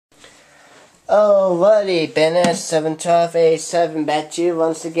Alrighty, Bennett 71287 back to you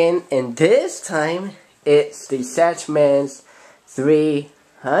once again, and this time it's the TheZachman's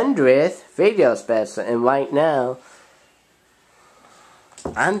 300th video special, and right now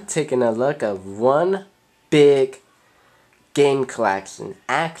I'm taking a look at one big game collection.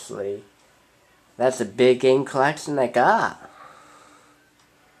 Actually, that's a big game collection I got,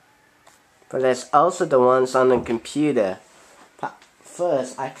 but that's also the ones on the computer.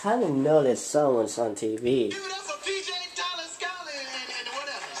 First, I kind of noticed someone's on TV.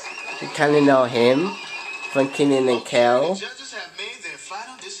 You kind of know him from Kenan and Kel. Judges have made their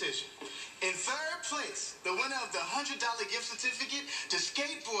final decision. In third place, the winner of the $100 gift certificate to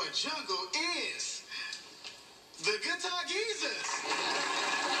Skateboard Jungle is the Guitar Geezers.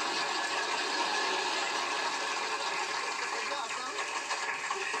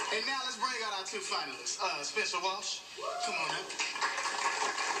 And now let's bring out our two finalists. Spencer Walsh, come on up.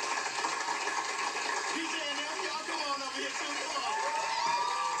 Y'all come on over here too. Come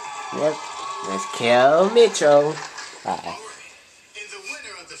on. Yep, there's Kel Mitchell. Hi. All right. And the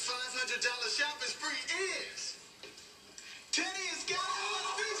winner of the $500 shopping spree is Teddy and Scott.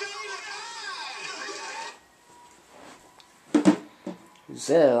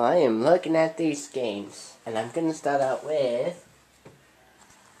 So, I am looking at these games, and I'm going to start out with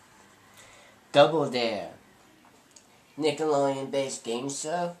Double Dare. Nickelodeon-based game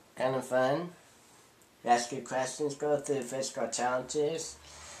show, kind of fun. Ask your questions, go through physical challenges,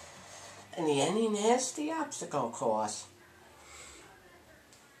 and the ending is the obstacle course.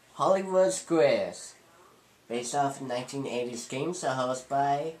 Hollywood Squares, based off the 1980s game show hosted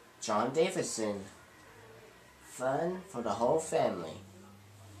by John Davidson. Fun for the whole family.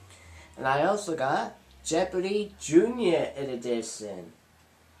 And I also got Jeopardy! Junior Edition.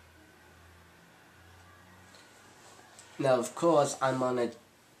 Now, of course, I'm on a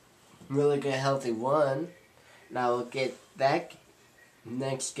really good, healthy one. And I will get that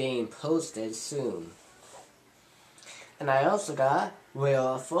next game posted soon. And I also got Wheel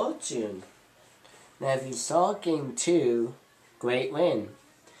of Fortune. Now, if you saw Game 2, great win.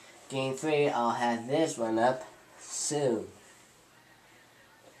 Game 3, I'll have this one up soon.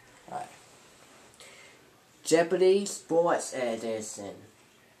 Alright. Jeopardy! Sports Edition.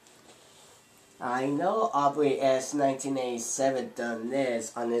 I know Aubrey S. 1987 done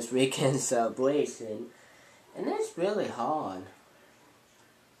this on this weekend celebration, and it's really hard.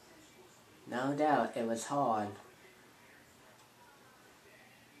 No doubt it was hard.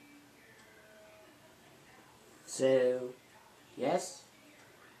 So, yes,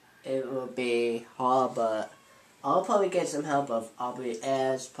 it will be hard, but I'll probably get some help of Aubrey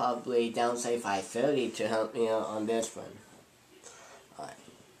S. probably Downside 530 to help me out on this one. Alright.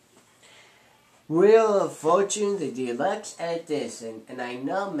 Wheel of Fortune, the Deluxe Edition, and I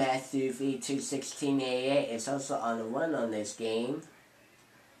know Matthew V21688 is also on the one on this game,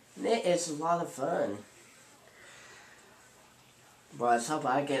 and it is a lot of fun. But let's hope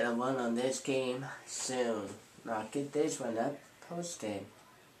I get a one on this game soon. And I'll get this one up posted.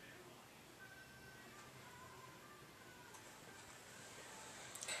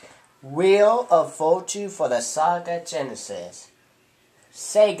 Wheel of Fortune for the Sega Genesis.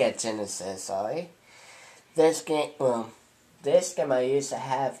 Sorry. This game I used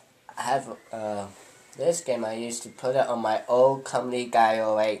to this game I used to put it on my old Company Guy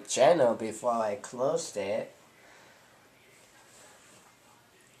 08 channel before I closed it.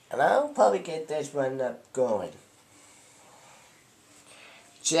 And I'll probably get this one up going.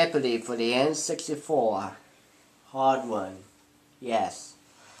 Jeopardy! For the N64. Hard one. Yes.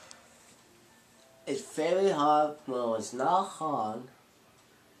 It's very hard. Well, it's not hard.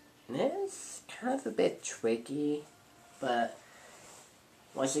 And it's kind of a bit tricky. But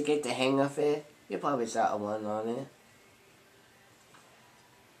once you get the hang of it, you'll probably start a one on it.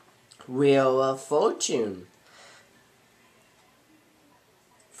 Wheel of Fortune.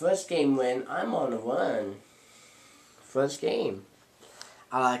 First game win, I'm on a one. First game.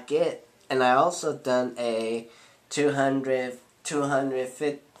 I like it. And I also done a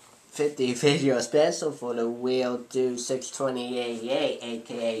 250 video special for the Wheel Do 62088,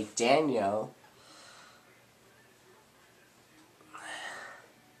 aka Daniel.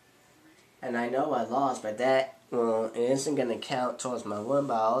 And I know I lost, but that, well, it isn't going to count towards my win,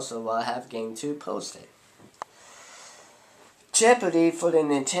 but I also will have Game 2 posted. Jeopardy! For the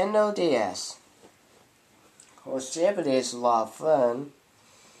Nintendo DS. Of course, Jeopardy! Is a lot of fun.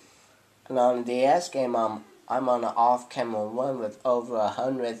 And on the DS game, I'm on an off-camera one with over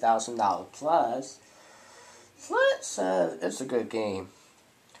 $100,000 plus. So it's a good game.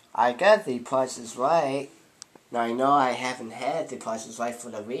 I got the Price is Right. Now I know I haven't had the Price is Right for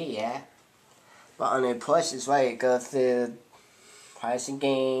the Wii yet. But on the Price is Right, you go through pricing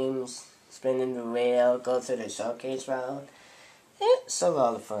games, spinning the wheel, go through the showcase round. It's a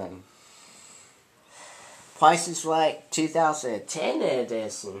lot of fun. Price is Right 2010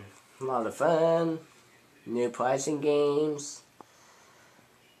 edition. A lot of fun. New pricing games.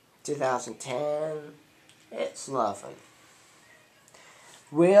 2010. It's a lot of fun.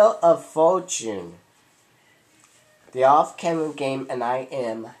 Wheel of Fortune. The off-camera game, and I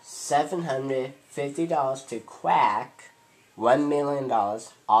am $750 to crack $1 million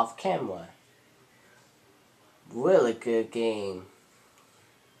off camera. Really good game.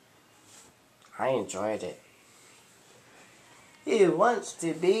 I enjoyed it. Who Wants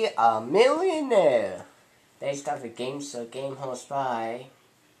to Be a Millionaire? Based off a game show, game host by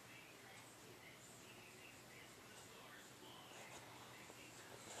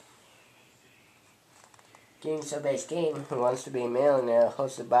game show-based game, Who Wants to Be a Millionaire,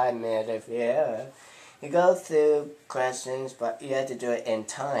 hosted by Meredith Vieira. You go through questions, but you have to do it in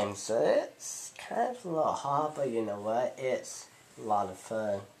time, so it's kind of a little hard, but you know what? It's a lot of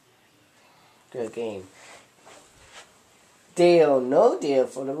fun. Good game. Deal No Deal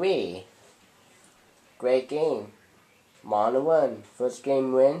for the Wii. Great game. Mono 1. First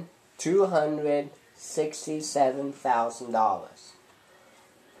game win, $267,000.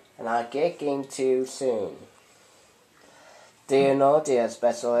 And I'll get game 2 soon. Deal No Deal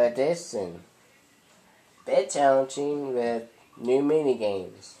Special Edition. Bit challenging with new mini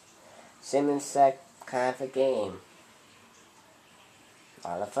games. Sim and sec kind of a game. A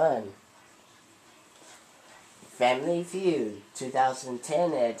lot of fun. Family Feud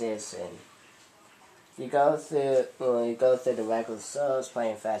 2010 edition. You go through the regular shows,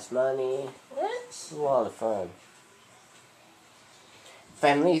 playing Fast Money. It's a lot of fun.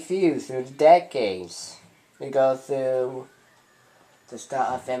 Family Feud through the decades. You go through the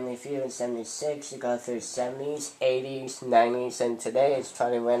start of Family Feud in 76. You go through 70s, 80s, 90s, and today it's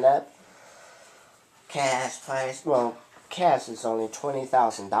trying to win up. Cash price, cash is only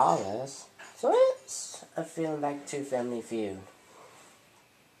 $20,000. So it's a feeling back to Family Feud.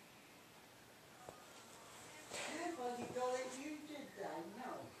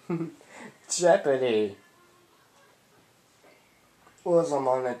 Jeopardy. Was I'm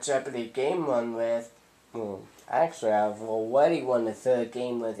on a Jeopardy game run with. Actually, I've already won the third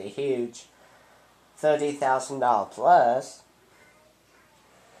game with a huge $30,000 plus.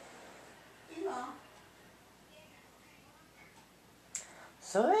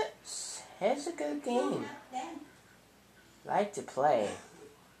 So it's a good game. Like to play.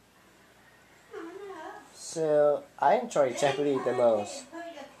 So I enjoy Jeopardy the most.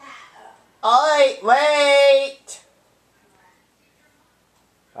 Alright, wait!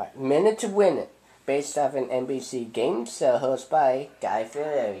 Alright, Minute to Win It. Based off an NBC game show hosted by Guy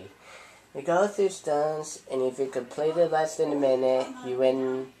Fieri. You go through stones, and if you complete it less than a minute, you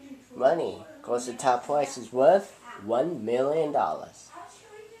win money. Of course, the top prize is worth $1 million.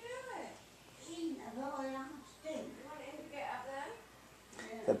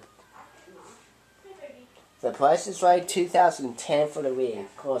 The Price is Right 2010 for the Wii.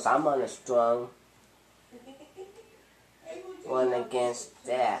 Of course, I'm on a strong one against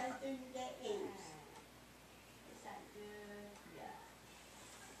that.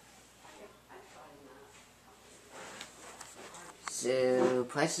 So,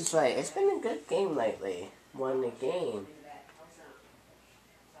 Price is Right. It's been a good game lately. Won the game.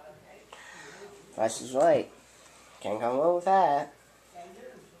 Price is Right. Can't come up with that.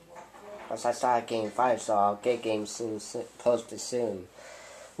 Plus, I started game 5, so I'll get game soon, posted soon.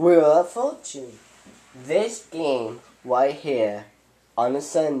 Wheel of Fortune. This game right here on a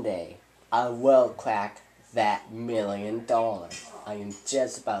Sunday, I will crack that $1 million. I am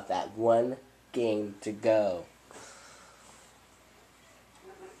just about that one game to go.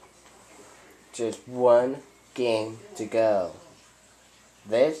 Just one game to go.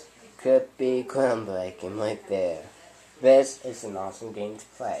 This could be groundbreaking right there. This is an awesome game to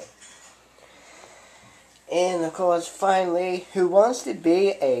play. And of course, finally, Who Wants to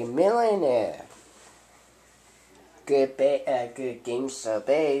Be a Millionaire? Good game show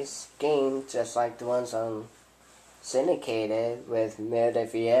based game, just like the ones on Syndicated with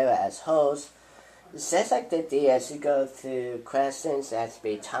Meredith Vieira as host. It's just like the DS. You go through questions that have to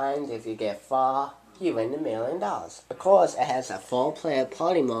be timed. If you get far, you win $1 million. Of course, it has a 4-player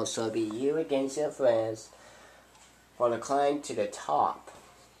party mode, so it'll be you against your friends for the climb to the top.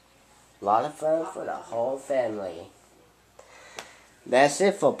 A lot of fun for the whole family. That's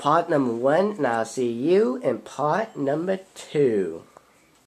it for part number 1, and I'll see you in part number 2.